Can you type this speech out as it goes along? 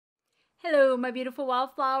Hello, my beautiful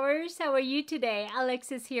wildflowers. How are you today?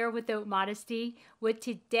 Alexis here with Haute Modesty. Well,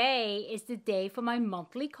 today is the day for my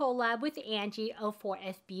monthly collab with Angie of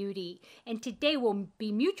 4F Beauty. And today we'll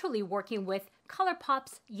be mutually working with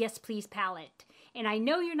Colourpop's Yes Please palette. And I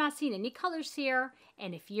know you're not seeing any colors here.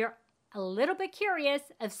 And if you're a little bit curious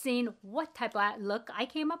of seeing what type of look I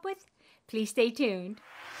came up with, please stay tuned.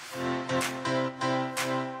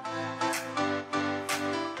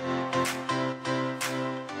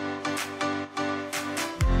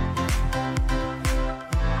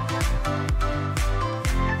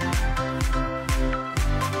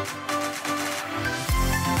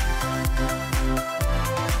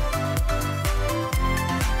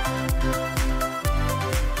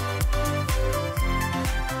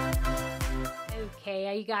 Okay,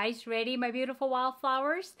 are you guys ready, my beautiful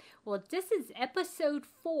wildflowers? Well, this is episode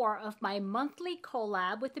 4 of my monthly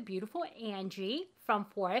collab with the beautiful Angie from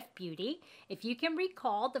 4F Beauty. If you can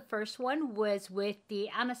recall, the first one was with the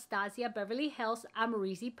Anastasia Beverly Hills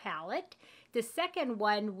Amorisi palette. The second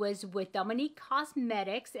one was with Nars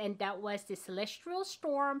Cosmetics, and that was the Celestial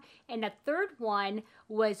Storm. And the third one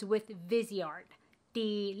was with Viseart,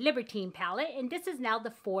 the Libertine palette, and this is now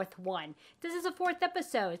the 4th one. This is the 4th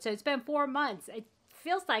episode, so it's been 4 months. It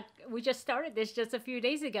feels like we just started this just a few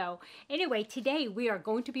days ago. Anyway, today we are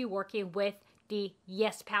going to be working with the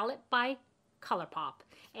Yes palette by Colourpop.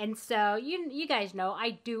 And so you guys know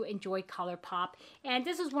I do enjoy Colourpop, and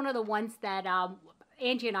this is one of the ones that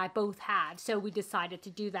Angie and I both have, so we decided to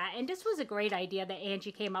do that. And this was a great idea that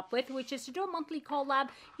Angie came up with, which is to do a monthly collab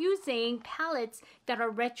using palettes that are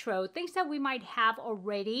retro, things that we might have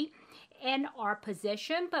already in our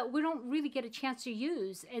possession, but we don't really get a chance to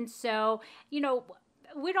use. And so, you know,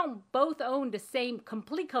 we don't both own the same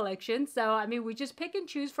complete collection, so I mean, we just pick and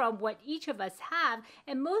choose from what each of us have,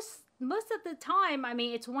 and most of the time, I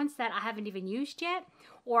mean, it's ones that I haven't even used yet,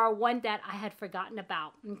 or one that I had forgotten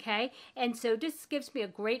about, okay? And so this gives me a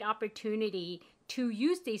great opportunity to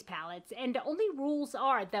use these palettes, and the only rules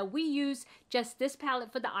are that we use just this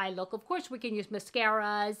palette for the eye look. Of course, we can use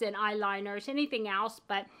mascaras and eyeliners, anything else,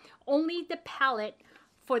 but only the palette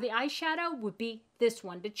for the eyeshadow would be this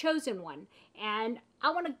one, the chosen one. And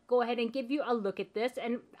I want to go ahead and give you a look at this,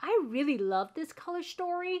 and I really love this color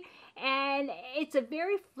story, and it's a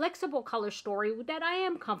very flexible color story that I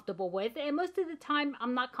am comfortable with, and most of the time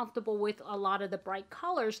I'm not comfortable with a lot of the bright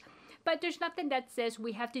colors, but there's nothing that says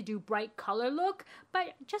we have to do bright color look,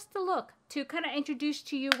 but just the look to kind of introduce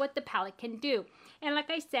to you what the palette can do. And like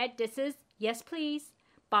I said, this is Yes Please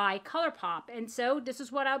by Colourpop, and so this is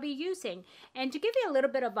what I'll be using. And to give you a little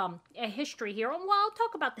bit of a history here, well, I'll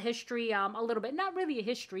talk about the history a little bit, not really a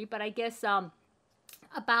history, but I guess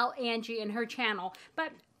about Angie and her channel.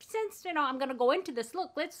 But since, you know, I'm gonna go into this,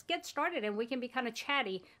 look, let's get started and we can be kind of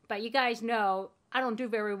chatty, but you guys know I don't do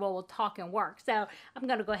very well with talk and work, so I'm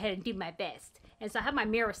gonna go ahead and do my best. And so I have my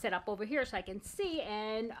mirror set up over here so I can see,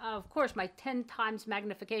 and of course my 10 times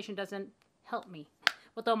magnification doesn't help me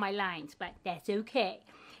with all my lines, but that's okay.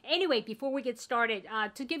 Anyway, before we get started,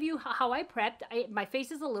 to give you how I prepped, my face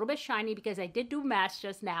is a little bit shiny because I did do mask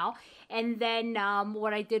just now. And then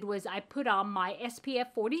what I did was I put on my SPF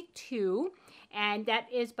 42, and that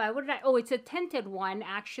is by, what did I, oh, it's a tinted one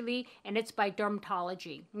actually, and it's by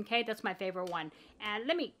Dermatology. Okay, that's my favorite one. And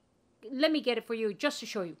let me get it for you just to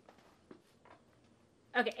show you.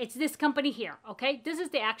 Okay, it's this company here, okay? This is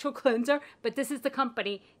the actual cleanser, but this is the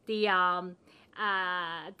company the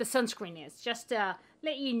sunscreen is, just to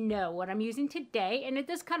let you know what I'm using today. And it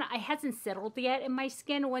does kind of, it hasn't settled yet in my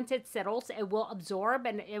skin. Once it settles, it will absorb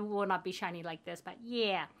and it will not be shiny like this, but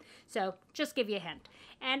yeah, so just give you a hint.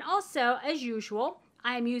 And also, as usual,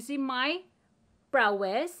 I am using my Brow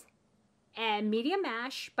Wiz and Medium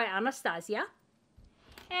Ash by Anastasia.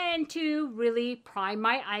 And to really prime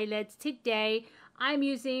my eyelids today, I'm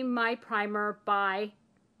using my primer by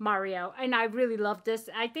Mario, and I really love this.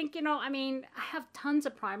 I think, you know, I mean, I have tons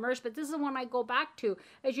of primers, but this is the one I go back to.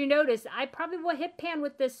 As you notice, I probably will hit pan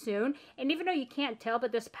with this soon, and even though you can't tell,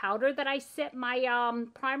 but this powder that I set my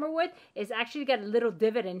primer with is actually got a little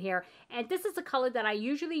divot in here, and this is the color that I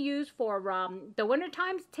usually use for the winter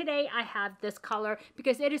times. Today I have this color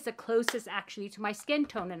because it is the closest actually to my skin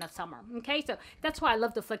tone in the summer. Okay, so that's why I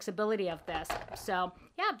love the flexibility of this. So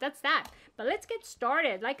yeah, that's that. But let's get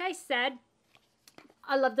started. Like I said,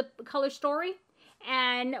 I love the color story,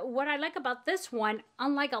 and what I like about this one,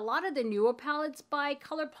 unlike a lot of the newer palettes by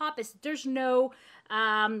Colourpop, is there's no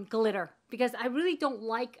glitter, because I really don't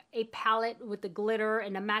like a palette with the glitter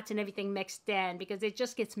and the mattes and everything mixed in, because it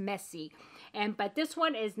just gets messy. But this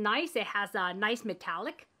one is nice. It has a nice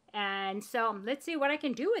metallic, and so let's see what I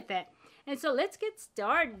can do with it. And so let's get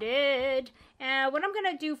started. And what I'm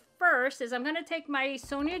going to do first is I'm going to take my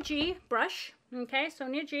Sonia G brush, okay,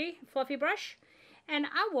 Sonia G fluffy brush, and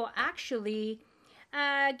I will actually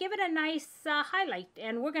give it a nice highlight.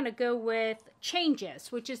 And we're going to go with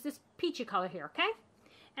Changes, which is this peachy color here, okay?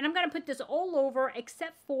 And I'm going to put this all over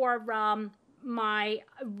except for my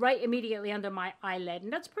right immediately under my eyelid.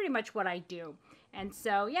 And that's pretty much what I do. And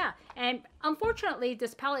so, yeah. And unfortunately,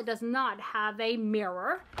 this palette does not have a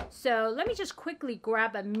mirror. So let me just quickly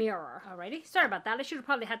grab a mirror. Alrighty. Sorry about that. I should have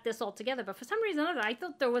probably had this all together. But for some reason or other, I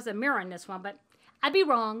thought there was a mirror in this one. But I'd be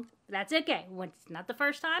wrong. That's okay. When it's not the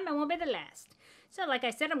first time, it won't be the last. So like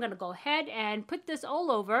I said, I'm going to go ahead and put this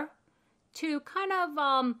all over to kind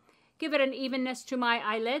of give it an evenness to my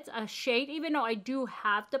eyelids, a shade. Even though I do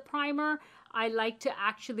have the primer, I like to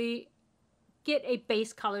actually get a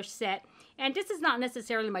base color set. And this is not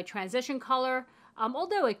necessarily my transition color,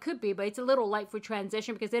 although it could be, but it's a little light for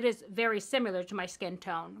transition because it is very similar to my skin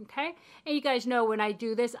tone, okay? And you guys know when I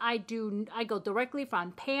do this, I go directly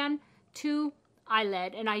from pan to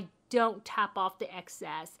eyelid, and I don't tap off the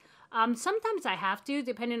excess. Sometimes I have to,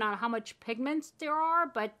 depending on how much pigments there are,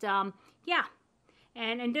 but yeah.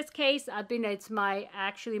 And in this case, it's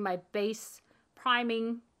actually my base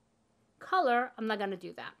priming color. I'm not going to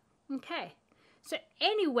do that. Okay. So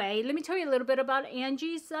anyway, let me tell you a little bit about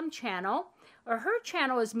Angie's channel. Her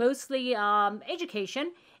channel is mostly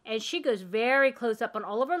education, and she goes very close up on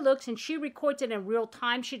all of her looks, and she records it in real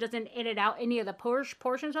time. She doesn't edit out any of the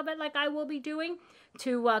portions of it like I will be doing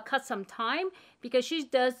to cut some time, because she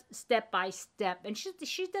does step by step, and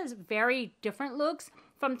she does very different looks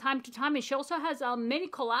from time to time, and she also has many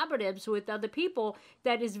collaboratives with other people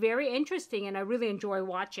that is very interesting, and I really enjoy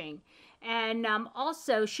watching. And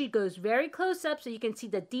also, she goes very close up so you can see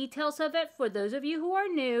the details of it for those of you who are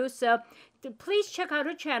new. So please check out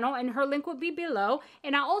her channel, and her link will be below.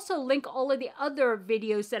 And I'll also link all of the other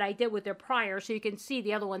videos that I did with her prior so you can see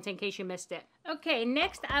the other ones in case you missed it. Okay,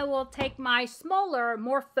 next I will take my smaller,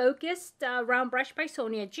 more focused round brush by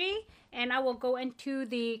Sonia G, and I will go into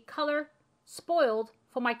the color Spoiled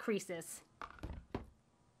for my creases.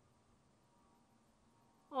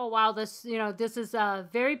 Oh wow, this is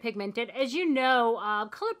very pigmented. As you know,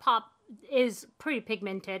 Colourpop is pretty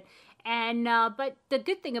pigmented, and but the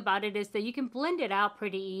good thing about it is that you can blend it out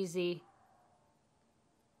pretty easy.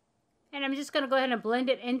 And I'm just gonna go ahead and blend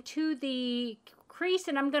it into the crease,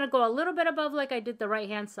 and I'm gonna go a little bit above like I did the right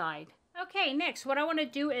hand side. Okay, next what I want to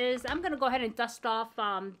do is I'm gonna go ahead and dust off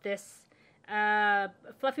this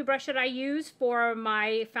fluffy brush that I use for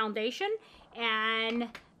my foundation, and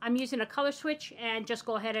I'm using a color switch, and just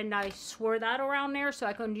go ahead and I swirl that around there so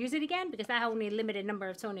I can use it again because I have only a limited number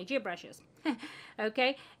of Sonia G brushes.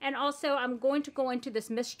 Okay, and also I'm going to go into this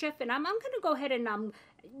Mischief, and I'm going to go ahead and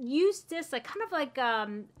use this like kind of like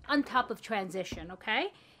on top of transition, okay?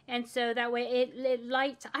 And so that way it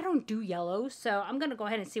lights. I don't do yellow, so I'm going to go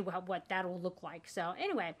ahead and see what that will look like. So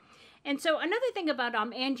anyway. And so another thing about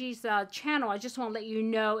Angie's channel, I just want to let you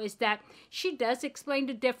know, is that she does explain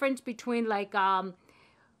the difference between like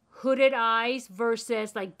hooded eyes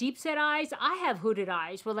versus like deep set eyes. I have hooded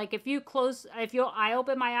eyes. Well, like if I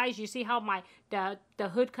open my eyes, you see how the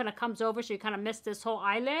hood kind of comes over, so you kind of miss this whole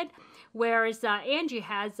eyelid. Whereas Angie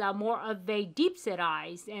has more of a deep set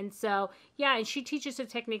eyes, and so yeah, and she teaches the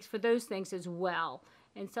techniques for those things as well.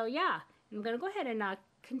 And so yeah, I'm gonna go ahead and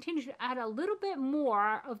continue to add a little bit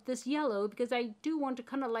more of this yellow because I do want to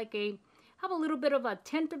kind of like have a little bit of a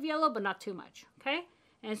tint of yellow, but not too much. Okay.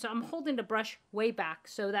 And so I'm holding the brush way back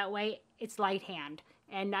so that way it's light hand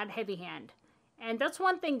and not heavy hand. And that's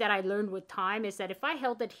one thing that I learned with time, is that if I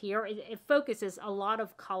held it here, it focuses a lot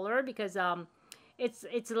of color because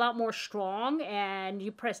it's a lot more strong and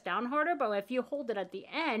you press down harder. But if you hold it at the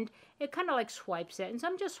end, it kind of like swipes it. And so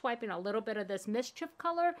I'm just swiping a little bit of this Mischief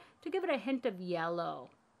color to give it a hint of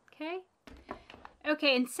yellow. Okay.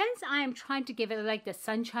 Okay, and since I am trying to give it like the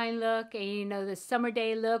sunshine look and, the summer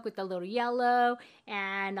day look with a little yellow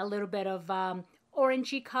and a little bit of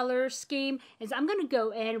orangey color scheme, is I'm going to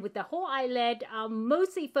go in with the whole eyelid,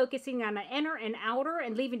 mostly focusing on the inner and outer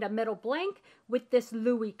and leaving the middle blank with this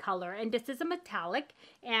Louis color. And this is a metallic.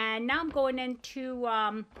 And now I'm going into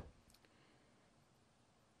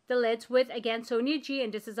the lids with, again, Sonia G,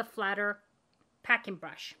 and this is a flatter packing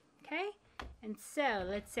brush. Okay. And so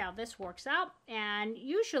let's see how this works out. And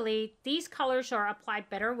usually these colors are applied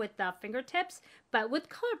better with the fingertips, but with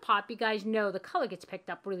Colourpop, you guys know the color gets picked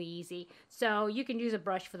up really easy. So you can use a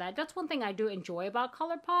brush for that. That's one thing I do enjoy about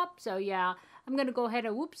Colourpop. So yeah, I'm going to go ahead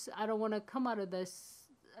and, whoops, I don't want to come out of this,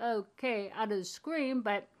 okay, out of the screen,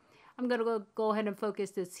 but I'm going to go ahead and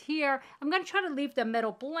focus this here. I'm going to try to leave the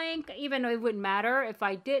middle blank, even though it wouldn't matter if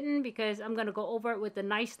I didn't, because I'm going to go over it with a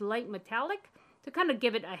nice light metallic to kind of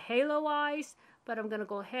give it a halo eyes. But I'm going to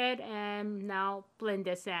go ahead and now blend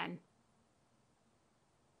this in.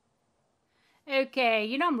 Okay,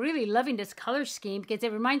 you know, I'm really loving this color scheme because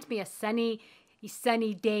it reminds me of sunny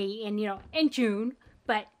day in, you know, in June,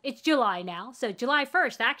 but it's July now. So July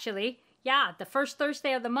 1st, actually, yeah, the first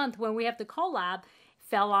Thursday of the month when we have the collab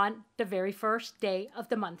fell on the very first day of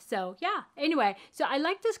the month. So yeah, anyway, so I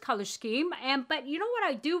like this color scheme. But you know what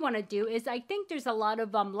I do want to do is I think there's a lot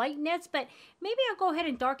of lightness, but maybe I'll go ahead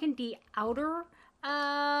and darken the outer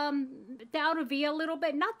V a little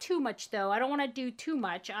bit, not too much though. I don't want to do too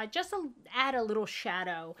much. Just add a little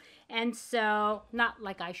shadow. And so, not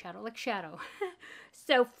like eyeshadow, like shadow.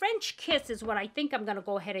 So French Kiss is what I think I'm going to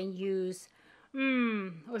go ahead and use.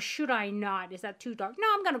 Or should I not? Is that too dark? No,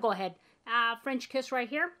 I'm going to go ahead. French Kiss right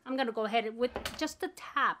here. I'm going to go ahead with just a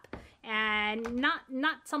tap. And not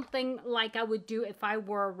something like I would do if I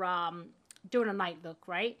were doing a night look,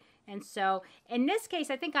 right? And so, in this case,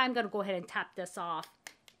 I think I'm going to go ahead and tap this off.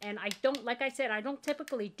 And I don't, like I said, I don't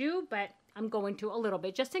typically do, but I'm going to a little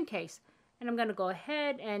bit, just in case. And I'm going to go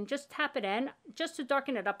ahead and just tap it in, just to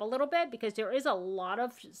darken it up a little bit, because there is a lot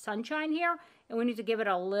of sunshine here. And we need to give it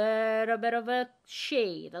a little bit of a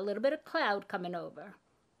shade, a little bit of cloud coming over.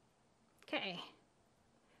 Okay.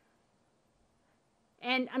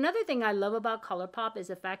 And another thing I love about Colourpop is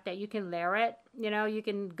the fact that you can layer it. You know, you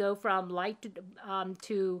can go from light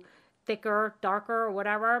to thicker, darker, or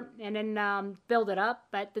whatever, and then build it up.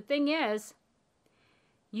 But the thing is,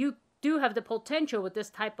 you do have the potential with this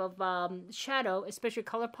type of shadow, especially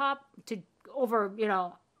Colourpop, to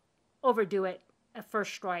overdo it at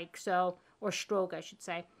first strike, so, or stroke, I should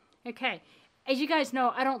say. Okay, as you guys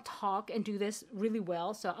know, I don't talk and do this really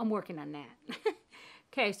well, so I'm working on that.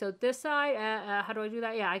 Okay, so this eye, how do I do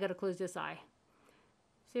that? Yeah, I gotta close this eye.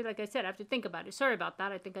 See, like I said, I have to think about it. Sorry about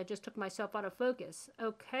that. I think I just took myself out of focus.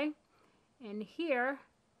 Okay, and here,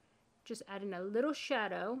 just adding a little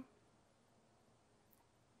shadow.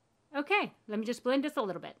 Okay, let me just blend this a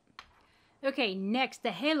little bit. Okay, next,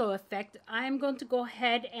 the halo effect. I'm going to go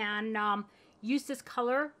ahead and use this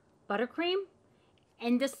color, Buttercream,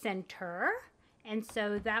 in the center. And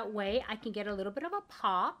so that way I can get a little bit of a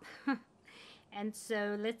pop. And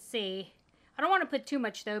so let's see. I don't want to put too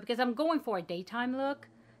much though, because I'm going for a daytime look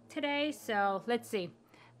today. So let's see.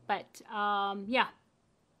 But yeah,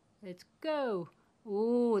 let's go.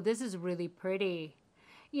 Ooh, this is really pretty.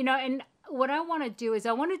 You know, and what I want to do is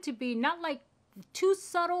I want it to be not like too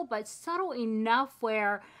subtle, but subtle enough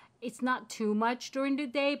where it's not too much during the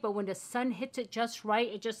day, but when the sun hits it just right,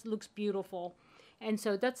 it just looks beautiful. And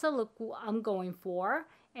so that's the look I'm going for.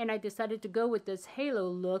 And I decided to go with this halo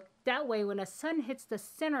look. That way, when the sun hits the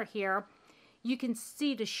center here, you can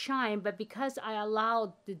see the shine. But because I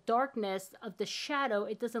allowed the darkness of the shadow,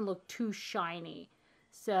 it doesn't look too shiny.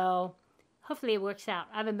 So hopefully it works out.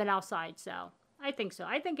 I haven't been outside, so I think so.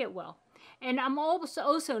 I think it will. And I'm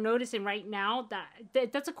also noticing right now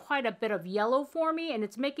that that's quite a bit of yellow for me, and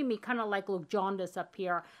it's making me kind of like look jaundiced up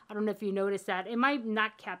here. I don't know if you noticed that. It might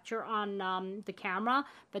not capture on the camera,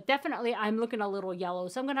 but definitely I'm looking a little yellow,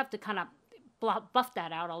 so I'm going to have to kind of buff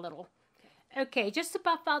that out a little. Okay, just to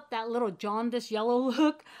buff out that little jaundiced yellow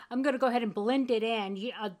look, I'm going to go ahead and blend it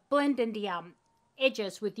in. Blend in the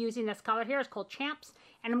edges with using this color here. It's called Champs,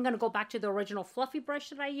 and I'm going to go back to the original fluffy brush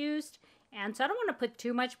that I used. And so I don't want to put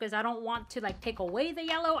too much because I don't want to like take away the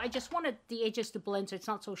yellow. I just wanted the edges to blend so it's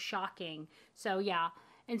not so shocking. So yeah.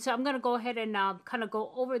 And so I'm going to go ahead and kind of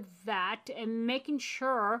go over that and making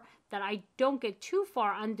sure that I don't get too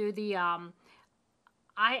far under the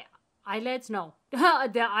eyelids. No,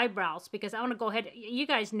 the eyebrows, because I want to go ahead. You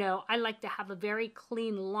guys know I like to have a very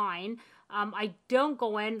clean line. I don't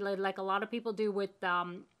go in like a lot of people do with,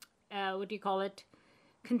 what do you call it?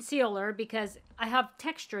 Concealer, because I have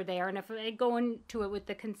texture there, and if I go into it with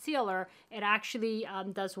the concealer, it actually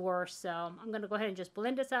does worse. So I'm going to go ahead and just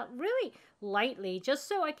blend this out really lightly, just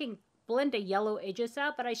so I can blend the yellow edges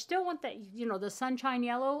out, but I still want that, you know, the sunshine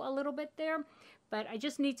yellow a little bit there, but I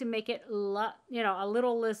just need to make it, you know, a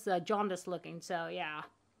little less jaundiced looking. So yeah.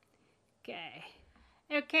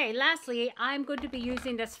 Okay, lastly, I'm going to be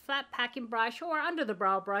using this flat packing brush or under the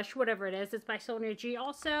brow brush, whatever it is. It's by Sonia G.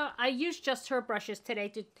 Also, I used just her brushes today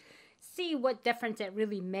to see what difference it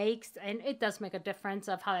really makes. And it does make a difference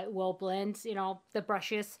of how it will blend, you know, the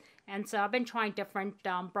brushes. And so I've been trying different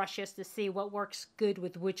brushes to see what works good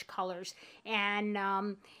with which colors. And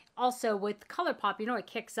also with Colourpop, you know, it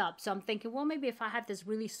kicks up. So I'm thinking, well, maybe if I have this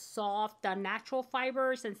really soft natural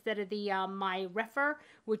fibers instead of the my Refer,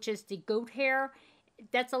 which is the goat hair.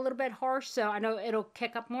 that's a little bit harsh, so I know it'll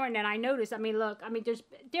kick up more. And then I notice, I mean, look, I mean,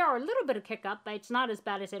 there are a little bit of kick up, but it's not as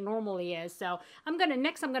bad as it normally is. So I'm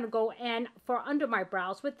gonna go in for under my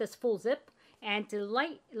brows with this full zip and to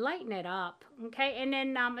lighten it up, okay? And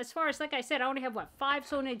then as far as, like I said, I only have, what, 5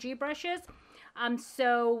 Sonia G brushes.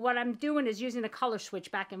 So what I'm doing is using the color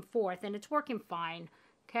switch back and forth, and it's working fine,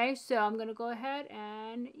 okay? So I'm gonna go ahead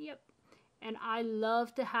and, yep. And I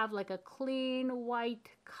love to have like a clean white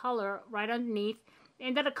color right underneath,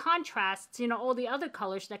 and that it contrasts, you know, all the other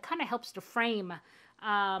colors. That kind of helps to frame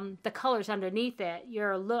the colors underneath it,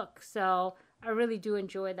 your look. So I really do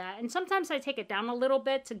enjoy that. And sometimes I take it down a little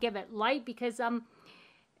bit to give it light, because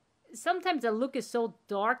sometimes the look is so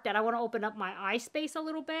dark that I want to open up my eye space a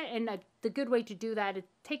little bit. And the good way to do that is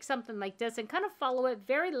take something like this and kind of follow it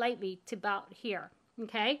very lightly to about here,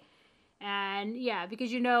 okay? And yeah,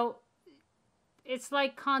 because, you know, it's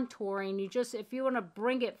like contouring. You just, if you want to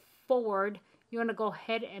bring it forward, you want to go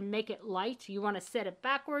ahead and make it light. You want to set it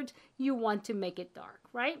backwards. You want to make it dark,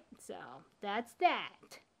 right? So that's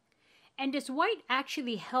that. And this white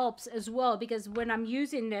actually helps as well, because when I'm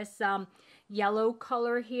using this yellow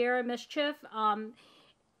color here, Mischief,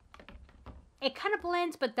 it kind of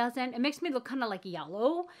blends but doesn't. It makes me look kind of like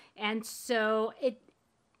yellow. And so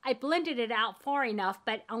I blended it out far enough,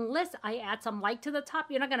 but unless I add some light to the top,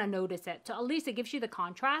 you're not going to notice it. So at least it gives you the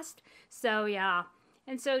contrast. So yeah.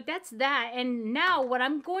 And so that's that. And now what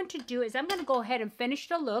I'm going to do is I'm going to go ahead and finish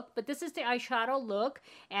the look. But this is the eyeshadow look.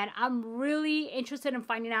 And I'm really interested in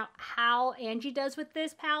finding out how Angie does with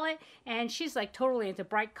this palette. And she's like totally into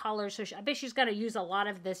bright colors. So I bet she's going to use a lot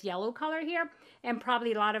of this yellow color here. And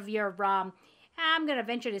probably a lot of your I'm going to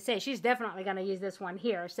venture to say she's definitely going to use this one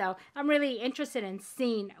here. So I'm really interested in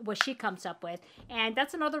seeing what she comes up with. And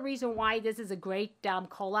that's another reason why this is a great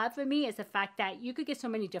collab for me, is the fact that you could get so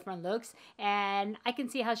many different looks. And I can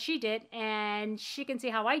see how she did, and she can see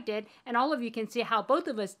how I did, and all of you can see how both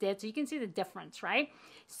of us did. So you can see the difference, right?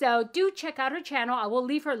 So do check out her channel. I will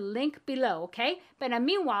leave her link below, okay? But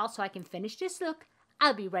meanwhile, so I can finish this look,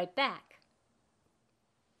 I'll be right back.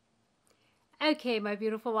 Okay, my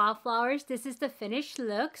beautiful wildflowers, this is the finished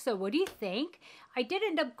look. So what do you think? I did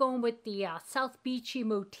end up going with the South Beachy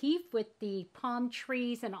motif with the palm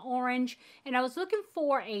trees and orange. And I was looking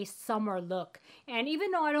for a summer look. And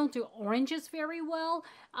even though I don't do oranges very well,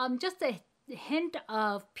 just a hint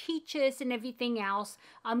of peaches and everything else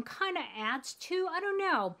kind of adds to, I don't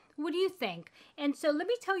know. What do you think? And so let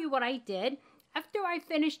me tell you what I did. After I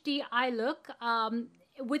finished the eye look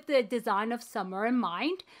with the design of summer in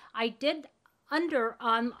mind, I did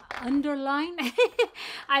underline.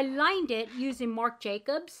 I lined it using Marc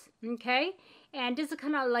Jacobs, okay? And this is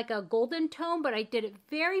kind of like a golden tone, but I did it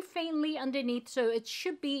very faintly underneath, so it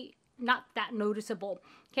should be not that noticeable.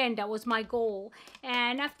 Okay, and that was my goal.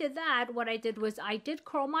 And after that, what I did was I did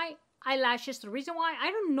curl my eyelashes. The reason why I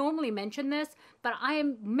don't normally mention this, but I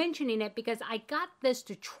am mentioning it because I got this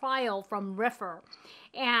to trial from Riffer,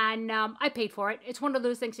 and I paid for it. It's one of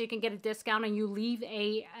those things you can get a discount and you leave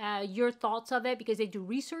your thoughts of it because they do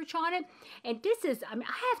research on it. And this is, I mean,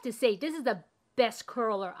 I have to say, this is the best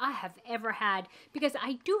curler I have ever had, because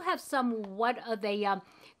I do have somewhat of a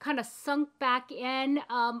kind of sunk back in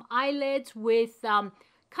eyelids with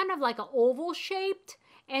kind of like an oval shaped.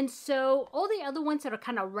 And so all the other ones that are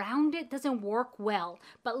kind of rounded doesn't work well.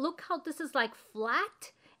 But look how this is like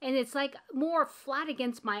flat, and it's like more flat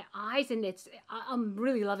against my eyes, and I'm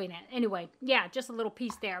really loving it. Anyway, yeah, just a little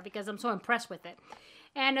piece there because I'm so impressed with it.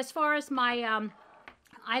 And as far as my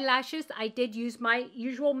eyelashes, I did use my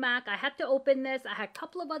usual MAC. I had to open this. I had a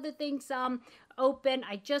couple of other things open.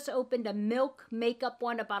 I just opened a Milk makeup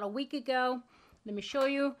one about a week ago. Let me show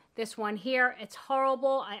you this one here. It's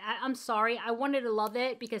horrible. I'm sorry. I wanted to love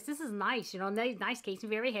it because this is nice, you know, nice case,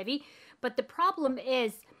 very heavy. But the problem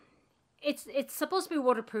is it's supposed to be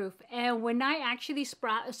waterproof. And when I actually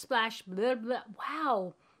splash, blah, blah,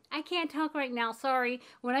 wow, I can't talk right now. Sorry.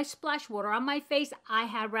 When I splash water on my face, I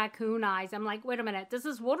had raccoon eyes. I'm like, wait a minute. This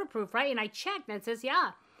is waterproof, right? And I checked and it says,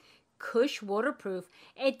 yeah. Cush waterproof.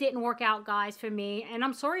 It didn't work out, guys, for me, and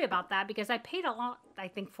I'm sorry about that because I paid a lot, I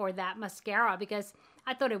think, for that mascara because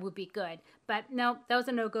I thought it would be good, but no, that was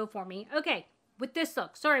a no-go for me. Okay, with this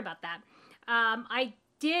look, sorry about that. I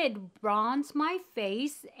did bronze my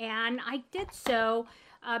face, and I did so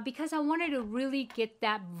because I wanted to really get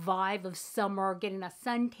that vibe of summer, getting a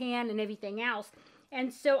suntan and everything else.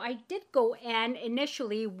 And so I did go in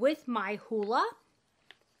initially with my Hoola,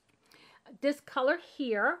 this color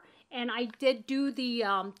here. And I did do the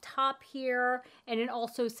top here and then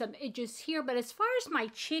also some edges here. But as far as my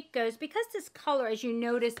cheek goes, because this color, as you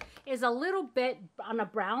notice, is a little bit on a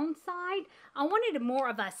brown side, I wanted more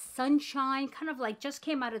of a sunshine, kind of like just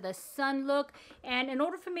came out of the sun look. And in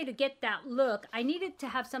order for me to get that look, I needed to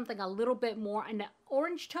have something a little bit more in the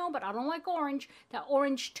orange tone, but I don't like orange, that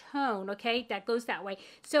orange tone, okay, that goes that way.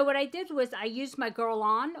 So what I did was I used my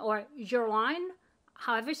Guerlain or Guerlain,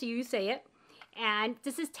 however you say it. And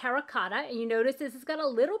this is terracotta, and you notice this has got a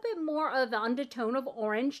little bit more of an undertone of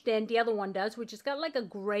orange than the other one does, which has got like a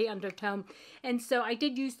gray undertone. And so I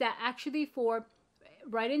did use that actually for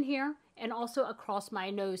right in here and also across my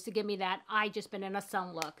nose to give me that I just been in a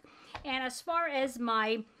sun look. And as far as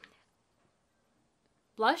my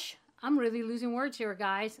blush, I'm really losing words here,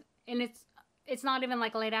 guys. And it's not even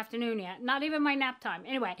like late afternoon yet. Not even my nap time.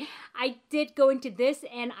 Anyway, I did go into this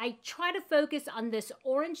and I try to focus on this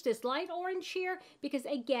orange, this light orange here, because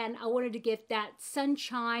again, I wanted to give that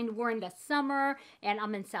sunshine. We're in the summer and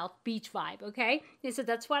I'm in South Beach vibe, okay? And so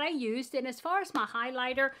that's what I used. And as far as my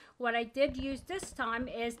highlighter, what I did use this time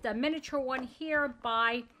is the miniature one here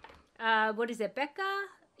by, what is it, Becca?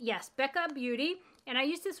 Yes, Becca Beauty. And I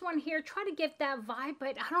use this one here, try to give that vibe,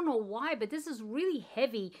 but I don't know why, but this is really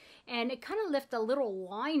heavy. And it kind of left a little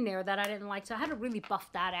line there that I didn't like, so I had to really buff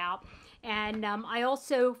that out. And I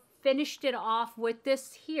also finished it off with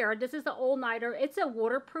this here. This is the All Nighter. It's a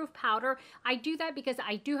waterproof powder. I do that because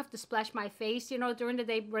I do have to splash my face, you know, during the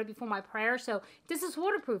day right before my prayer. So this is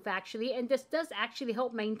waterproof, actually, and this does actually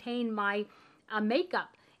help maintain my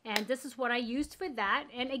makeup. And this is what I used for that.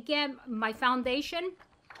 And again, my foundation,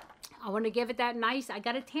 I want to give it that nice, I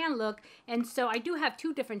got a tan look. And so I do have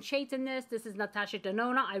two different shades in this. This is Natasha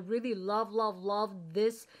Denona. I really love, love, love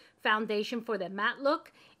this foundation for the matte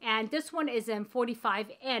look. And this one is in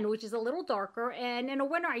 45N, which is a little darker. And in the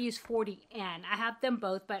winter, I use 40N. I have them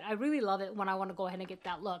both, but I really love it when I want to go ahead and get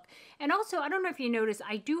that look. And also, I don't know if you notice,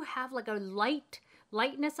 I do have like a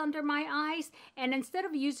lightness under my eyes, and instead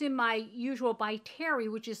of using my usual by Terry,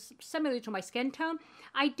 which is similar to my skin tone,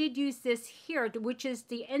 I did use this here, which is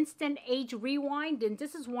the Instant Age Rewind, and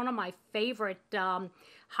this is one of my favorite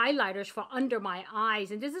highlighters for under my eyes.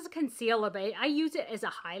 And this is a concealer, but I use it as a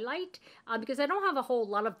highlight because I don't have a whole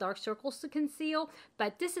lot of dark circles to conceal,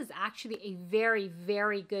 but this is actually a very,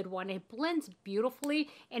 very good one. It blends beautifully,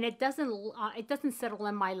 and it doesn't settle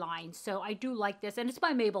in my lines, so I do like this. And it's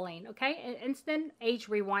by Maybelline, okay? Instant Age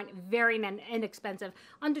Rewind, very inexpensive,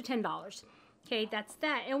 under $10. Okay, that's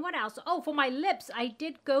that. And what else? Oh, for my lips, I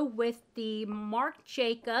did go with the Marc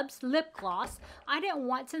Jacobs lip gloss. I didn't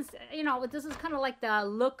want, since, you know, this is kind of like the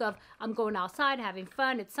look of I'm going outside, having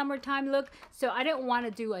fun, it's summertime look. So I didn't want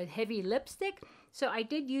to do a heavy lipstick. So I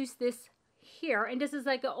did use this here, and this is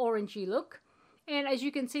like an orangey look. And as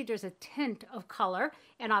you can see, there's a tint of color,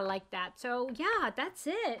 and I like that. So yeah, that's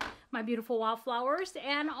it, my beautiful wildflowers.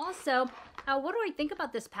 And also, what do I think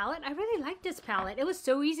about this palette? I really like this palette. It was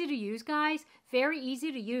so easy to use, guys. Very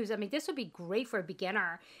easy to use. I mean, this would be great for a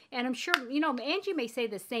beginner. And I'm sure, you know, Angie may say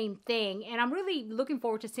the same thing. And I'm really looking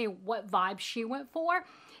forward to seeing what vibe she went for.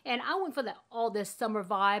 And I went for all this summer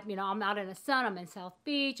vibe. You know, I'm out in the sun. I'm in South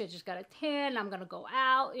Beach. I just got a tan. I'm going to go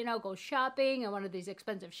out, you know, go shopping in one of these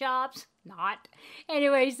expensive shops. Not.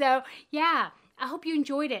 Anyway, so yeah, I hope you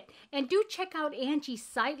enjoyed it. And do check out Angie's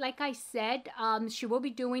site. Like I said, she will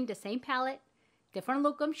be doing the same palette. Different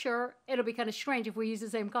look, I'm sure. It'll be kind of strange if we use the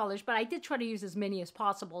same colors, but I did try to use as many as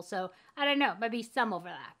possible. So I don't know, maybe some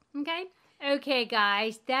overlap. Okay? Okay,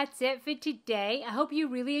 guys, that's it for today. I hope you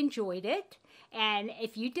really enjoyed it. And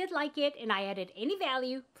if you did like it and I added any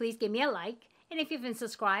value, please give me a like. And if you haven't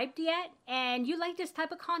subscribed yet and you like this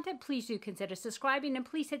type of content, please do consider subscribing, and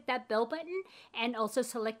please hit that bell button and also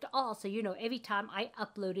select all so you know every time I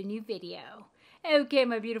upload a new video. Okay,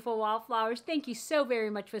 my beautiful wildflowers, thank you so very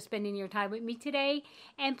much for spending your time with me today.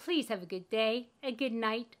 And please have a good day, a good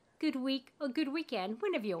night, good week, or good weekend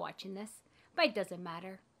whenever you're watching this. But it doesn't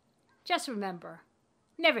matter. Just remember,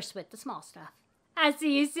 never sweat the small stuff. I'll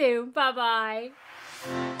see you soon. Bye-bye.